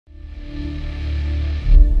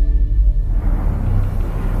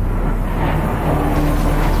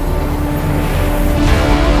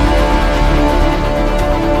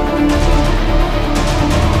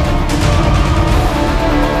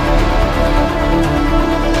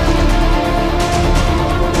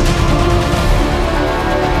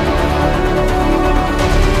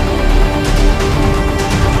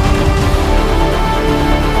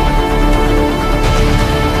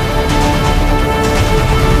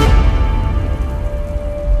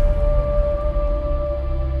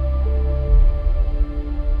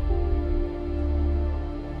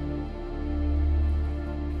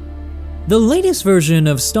The latest version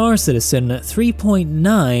of Star Citizen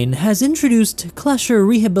 3.9 has introduced Klesher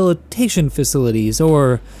Rehabilitation Facilities,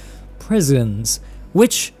 or prisons,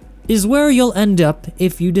 which is where you'll end up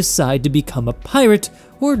if you decide to become a pirate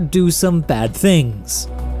or do some bad things.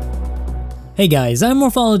 Hey guys, I'm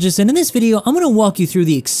Morphologist, and in this video I'm going to walk you through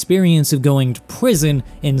the experience of going to prison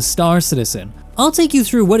in Star Citizen. I'll take you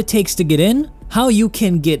through what it takes to get in, how you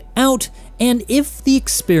can get out, and if the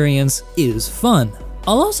experience is fun.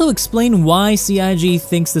 I'll also explain why CIG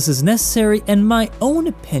thinks this is necessary and my own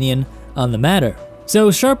opinion on the matter. So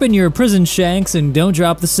sharpen your prison shanks and don't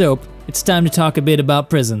drop the soap. It's time to talk a bit about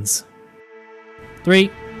prisons. 3,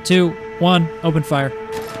 2, 1, open fire.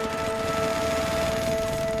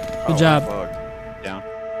 Good job. Down.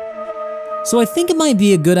 So I think it might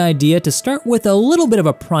be a good idea to start with a little bit of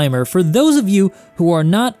a primer for those of you who are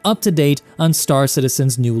not up to date on Star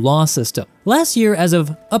Citizen's new law system. Last year, as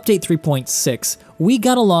of Update 3.6, we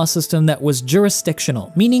got a law system that was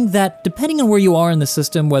jurisdictional, meaning that depending on where you are in the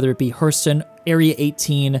system, whether it be Hurston, Area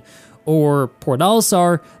 18, or Port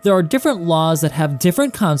Olisar, there are different laws that have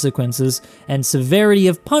different consequences and severity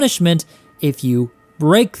of punishment if you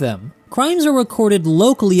break them. Crimes are recorded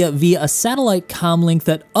locally via a satellite comlink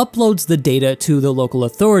that uploads the data to the local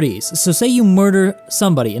authorities. So say you murder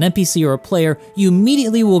somebody, an NPC or a player, you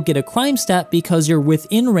immediately will get a crime stat because you're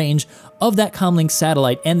within range of that comlink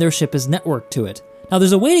satellite and their ship is networked to it. Now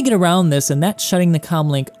there's a way to get around this, and that's shutting the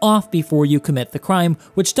comlink off before you commit the crime,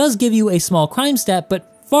 which does give you a small crime stat,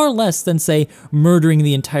 but far less than, say, murdering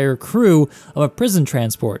the entire crew of a prison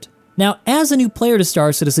transport. Now, as a new player to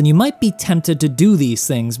Star Citizen, you might be tempted to do these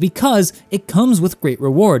things because it comes with great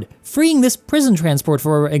reward. Freeing this prison transport,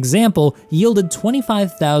 for example, yielded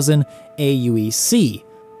 25,000 AUEC.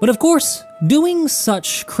 But of course, doing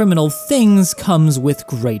such criminal things comes with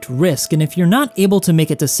great risk, and if you're not able to make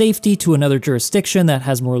it to safety to another jurisdiction that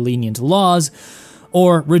has more lenient laws,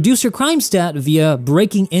 or reduce your crime stat via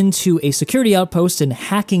breaking into a security outpost and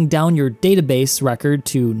hacking down your database record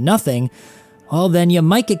to nothing, well, then you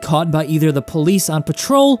might get caught by either the police on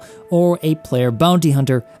patrol or a player bounty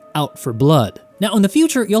hunter out for blood. Now, in the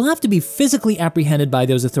future, you'll have to be physically apprehended by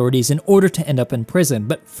those authorities in order to end up in prison,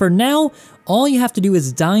 but for now, all you have to do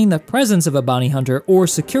is die in the presence of a bounty hunter or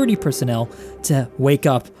security personnel to wake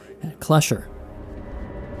up at Klesher.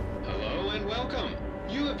 Hello and welcome.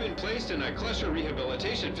 You have been placed in a Klesher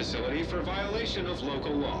Rehabilitation Facility for violation of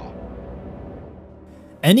local law.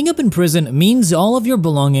 Ending up in prison means all of your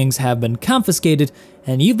belongings have been confiscated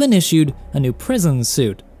and you've been issued a new prison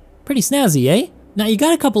suit. Pretty snazzy, eh? Now you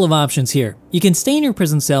got a couple of options here. You can stay in your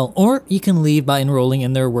prison cell or you can leave by enrolling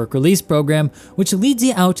in their work release program, which leads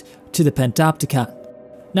you out to the Pentopticon.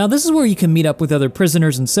 Now this is where you can meet up with other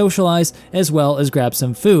prisoners and socialize, as well as grab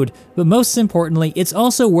some food, but most importantly, it's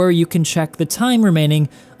also where you can check the time remaining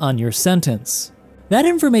on your sentence. That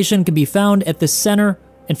information can be found at the Center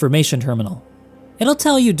Information Terminal. It'll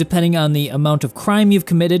tell you, depending on the amount of crime you've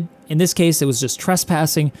committed, in this case it was just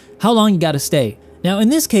trespassing, how long you gotta stay. Now in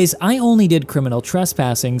this case, I only did criminal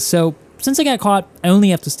trespassing, so since I got caught, I only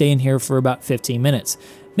have to stay in here for about 15 minutes.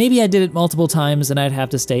 Maybe I did it multiple times and I'd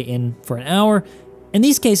have to stay in for an hour. In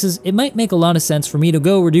these cases, it might make a lot of sense for me to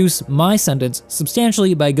go reduce my sentence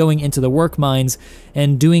substantially by going into the work mines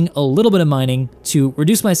and doing a little bit of mining to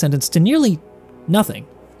reduce my sentence to nearly nothing.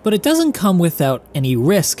 But it doesn't come without any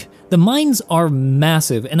risk. The mines are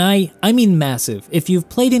massive, and I mean massive. If you've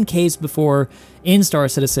played in caves before in Star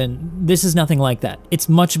Citizen, this is nothing like that. It's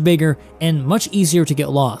much bigger and much easier to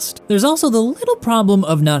get lost. There's also the little problem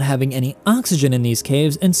of not having any oxygen in these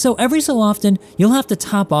caves, and so every so often, you'll have to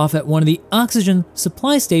top off at one of the oxygen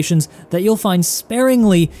supply stations that you'll find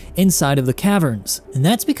sparingly inside of the caverns. And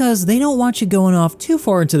that's because they don't want you going off too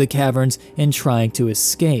far into the caverns and trying to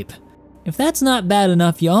escape. If that's not bad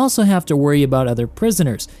enough, you also have to worry about other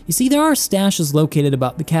prisoners. You see, there are stashes located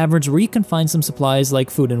about the caverns where you can find some supplies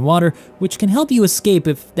like food and water, which can help you escape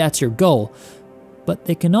if that's your goal. But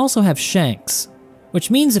they can also have shanks,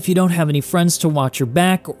 which means if you don't have any friends to watch your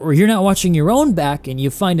back, or you're not watching your own back and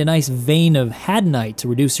you find a nice vein of hadnite to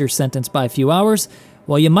reduce your sentence by a few hours,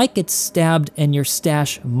 well, you might get stabbed and your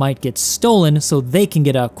stash might get stolen so they can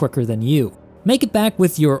get out quicker than you. Make it back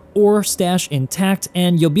with your ore stash intact,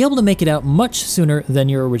 and you'll be able to make it out much sooner than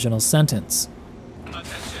your original sentence.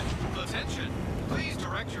 Attention! Attention! Please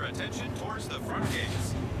direct your attention towards the front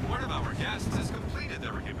gates. One of our guests has completed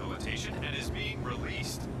their rehabilitation and is being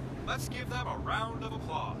released. Let's give them a round of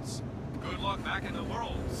applause. Good luck back in the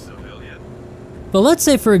world, civilian. But let's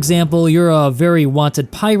say, for example, you're a very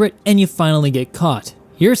wanted pirate and you finally get caught.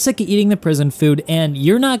 You're sick of eating the prison food and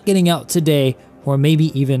you're not getting out today or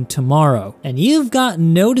maybe even tomorrow, and you've got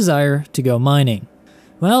no desire to go mining.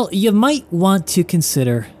 Well, you might want to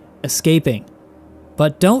consider escaping.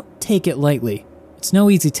 But don't take it lightly. It's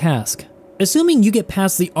no easy task. Assuming you get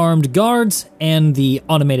past the armed guards and the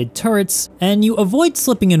automated turrets, and you avoid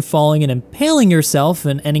slipping and falling and impaling yourself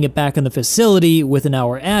and ending it back in the facility with an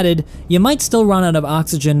hour added, you might still run out of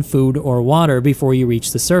oxygen, food, or water before you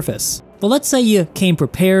reach the surface. But let's say you came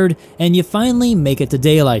prepared and you finally make it to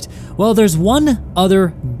daylight. Well, there's one other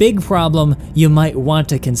big problem you might want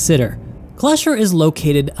to consider. Klesher is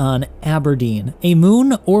located on Aberdeen, a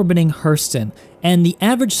moon orbiting Hurston, and the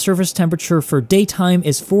average surface temperature for daytime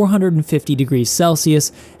is 450 degrees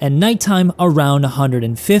Celsius and nighttime around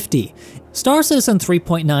 150. Star Citizen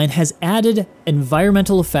 3.9 has added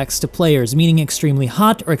environmental effects to players, meaning extremely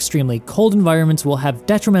hot or extremely cold environments will have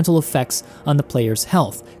detrimental effects on the player's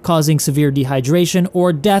health, causing severe dehydration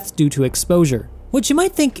or death due to exposure. Which you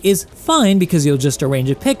might think is fine because you'll just arrange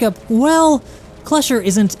a pickup. Well, Klesher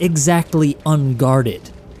isn't exactly unguarded.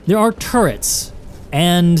 There are turrets,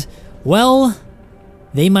 and, well,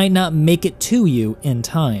 they might not make it to you in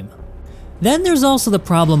time. Then there's also the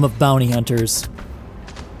problem of bounty hunters.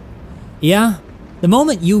 Yeah, the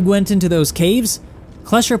moment you went into those caves,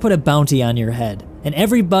 Klesher put a bounty on your head, and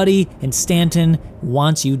everybody in Stanton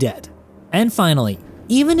wants you dead. And finally,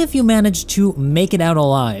 even if you manage to make it out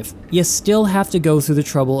alive, you still have to go through the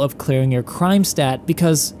trouble of clearing your crime stat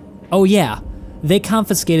because, oh yeah, they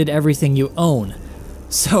confiscated everything you own.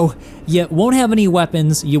 So you won't have any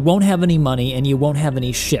weapons, you won't have any money, and you won't have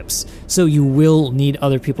any ships. So you will need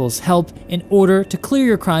other people's help in order to clear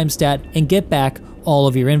your crime stat and get back all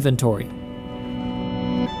of your inventory.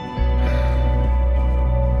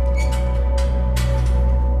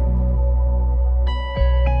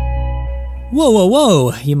 Whoa, whoa,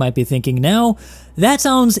 whoa, you might be thinking now. That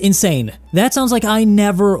sounds insane. That sounds like I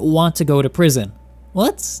never want to go to prison. Well,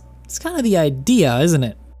 it's kind of the idea, isn't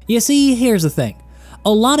it? You see, here's the thing.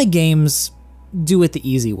 A lot of games do it the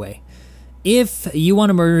easy way. If you want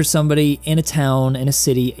to murder somebody in a town, in a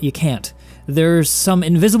city, you can't. There's some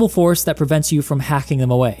invisible force that prevents you from hacking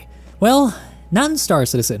them away. Well, not in Star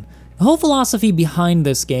Citizen. The whole philosophy behind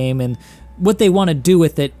this game and what they want to do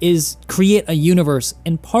with it is create a universe,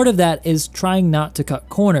 and part of that is trying not to cut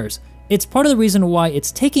corners. It's part of the reason why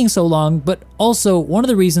it's taking so long, but also one of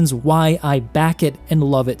the reasons why I back it and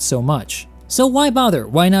love it so much. So why bother?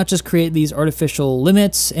 Why not just create these artificial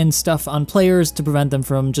limits and stuff on players to prevent them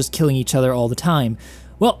from just killing each other all the time?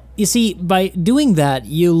 Well, you see, by doing that,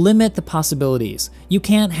 you limit the possibilities. You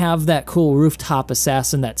can't have that cool rooftop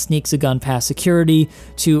assassin that sneaks a gun past security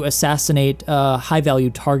to assassinate a high-value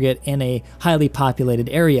target in a highly populated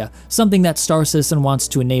area, something that Star Citizen wants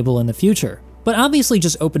to enable in the future. But obviously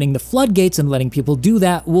just opening the floodgates and letting people do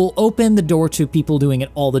that will open the door to people doing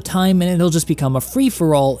it all the time, and it'll just become a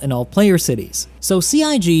free-for-all in all player cities. So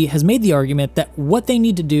CIG has made the argument that what they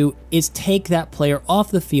need to do is take that player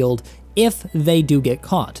off the field if they do get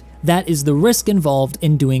caught. That is the risk involved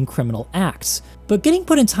in doing criminal acts. But getting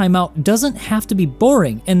put in timeout doesn't have to be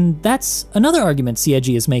boring, and that's another argument CIG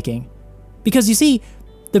is making. Because you see,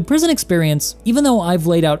 the prison experience, even though I've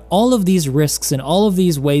laid out all of these risks and all of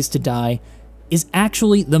these ways to die, is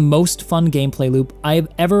actually the most fun gameplay loop I've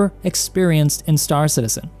ever experienced in Star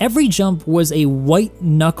Citizen. Every jump was a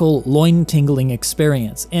white-knuckle, loin-tingling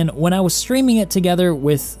experience, and when I was streaming it together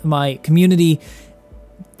with my community,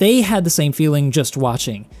 they had the same feeling just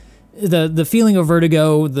watching. The feeling of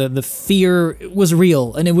vertigo, the fear was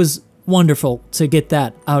real, and it was wonderful to get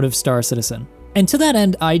that out of Star Citizen. And to that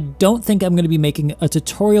end, I don't think I'm going to be making a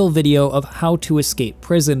tutorial video of how to escape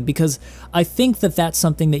prison, because I think that that's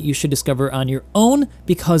something that you should discover on your own,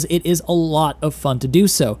 because it is a lot of fun to do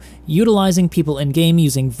so. Utilizing people in-game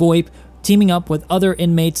using VoIP, teaming up with other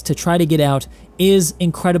inmates to try to get out is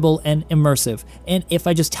incredible and immersive. And if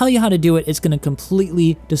I just tell you how to do it, it's going to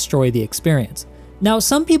completely destroy the experience. Now,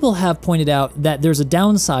 some people have pointed out that there's a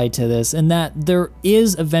downside to this, and that there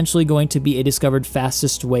is eventually going to be a discovered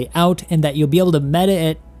fastest way out, and that you'll be able to meta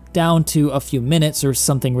it down to a few minutes or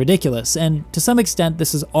something ridiculous. And to some extent,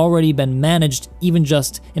 this has already been managed even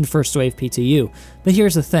just in First Wave PTU. But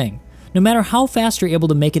here's the thing. No matter how fast you're able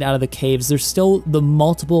to make it out of the caves, there's still the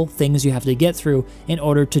multiple things you have to get through in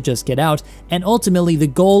order to just get out, and ultimately the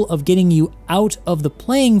goal of getting you out of the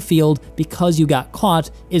playing field because you got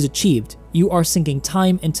caught is achieved. You are sinking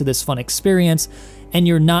time into this fun experience, and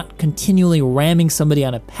you're not continually ramming somebody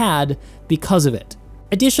on a pad because of it.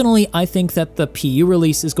 Additionally, I think that the PU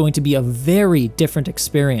release is going to be a very different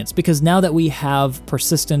experience, because now that we have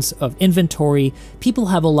persistence of inventory, people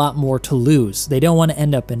have a lot more to lose. They don't want to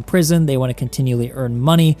end up in prison, they want to continually earn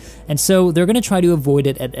money, and so they're going to try to avoid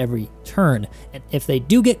it at every turn. And if they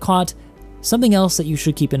do get caught, something else that you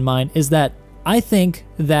should keep in mind is that I think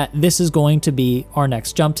that this is going to be our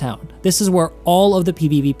next jump town. This is where all of the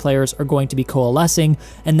PvP players are going to be coalescing,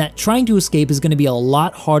 and that trying to escape is going to be a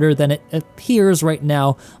lot harder than it appears right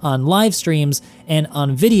now on live streams and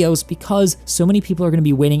on videos, because so many people are going to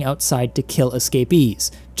be waiting outside to kill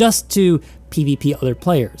escapees, just to PvP other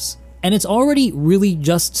players. And it's already really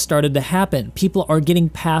just started to happen. People are getting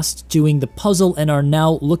past doing the puzzle and are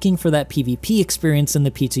now looking for that PvP experience in the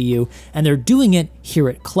P2U, and they're doing it here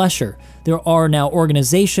at Klesher. There are now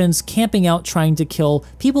organizations camping out trying to kill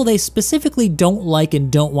people they specifically don't like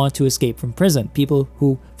and don't want to escape from prison. People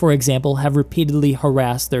who, for example, have repeatedly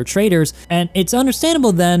harassed their traders, and it's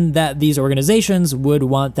understandable then that these organizations would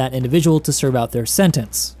want that individual to serve out their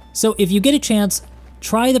sentence. So if you get a chance,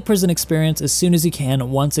 try the prison experience as soon as you can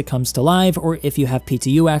once it comes to live, or if you have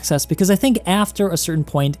P2U access, because I think after a certain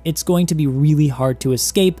point, it's going to be really hard to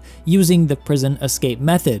escape using the prison escape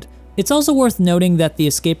method. It's also worth noting that the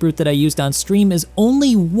escape route that I used on stream is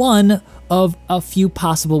only one of a few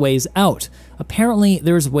possible ways out. Apparently,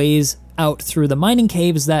 there's ways out through the mining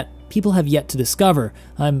caves that people have yet to discover.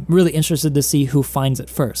 I'm really interested to see who finds it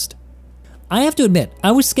first. I have to admit,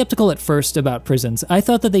 I was skeptical at first about prisons. I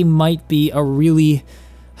thought that they might be a really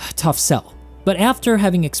tough sell. But after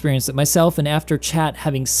having experienced it myself, and after chat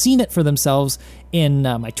having seen it for themselves in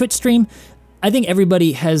my Twitch stream, I think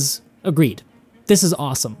everybody has agreed. This is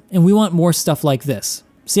awesome, and we want more stuff like this.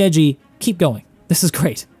 CIG, keep going. This is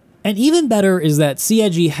great. And even better is that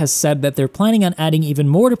CIG has said that they're planning on adding even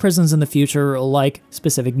more to prisons in the future, like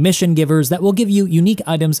specific mission givers that will give you unique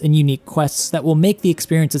items and unique quests that will make the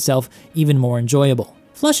experience itself even more enjoyable,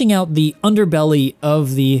 fleshing out the underbelly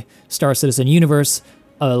of the Star Citizen universe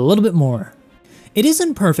a little bit more. It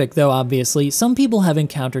isn't perfect though, obviously. Some people have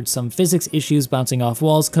encountered some physics issues bouncing off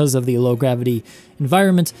walls because of the low gravity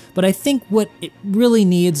environment, but I think what it really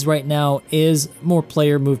needs right now is more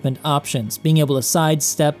player movement options, being able to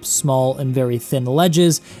sidestep small and very thin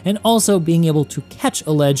ledges, and also being able to catch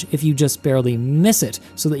a ledge if you just barely miss it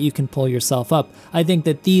so that you can pull yourself up. I think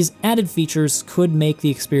that these added features could make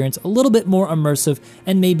the experience a little bit more immersive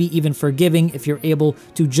and maybe even forgiving if you're able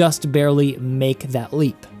to just barely make that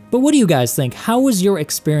leap. But what do you guys think? How was your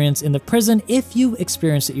experience in the prison, if you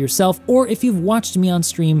experienced it yourself, or if you've watched me on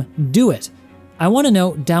stream do it? I want to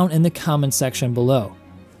know down in the comments section below.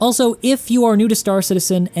 Also, if you are new to Star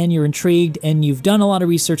Citizen and you're intrigued and you've done a lot of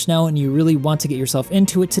research now and you really want to get yourself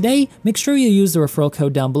into it today, make sure you use the referral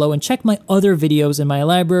code down below and check my other videos in my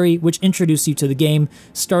library which introduce you to the game,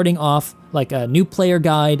 starting off like a new player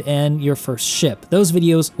guide and your first ship. Those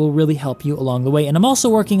videos will really help you along the way. And I'm also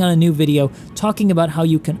working on a new video talking about how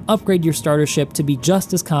you can upgrade your starter ship to be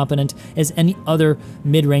just as competent as any other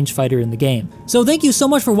mid-range fighter in the game. So thank you so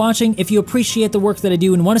much for watching. If you appreciate the work that I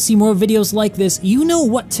do and want to see more videos like this, you know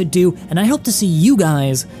what to do, and I hope to see you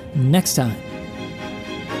guys next time.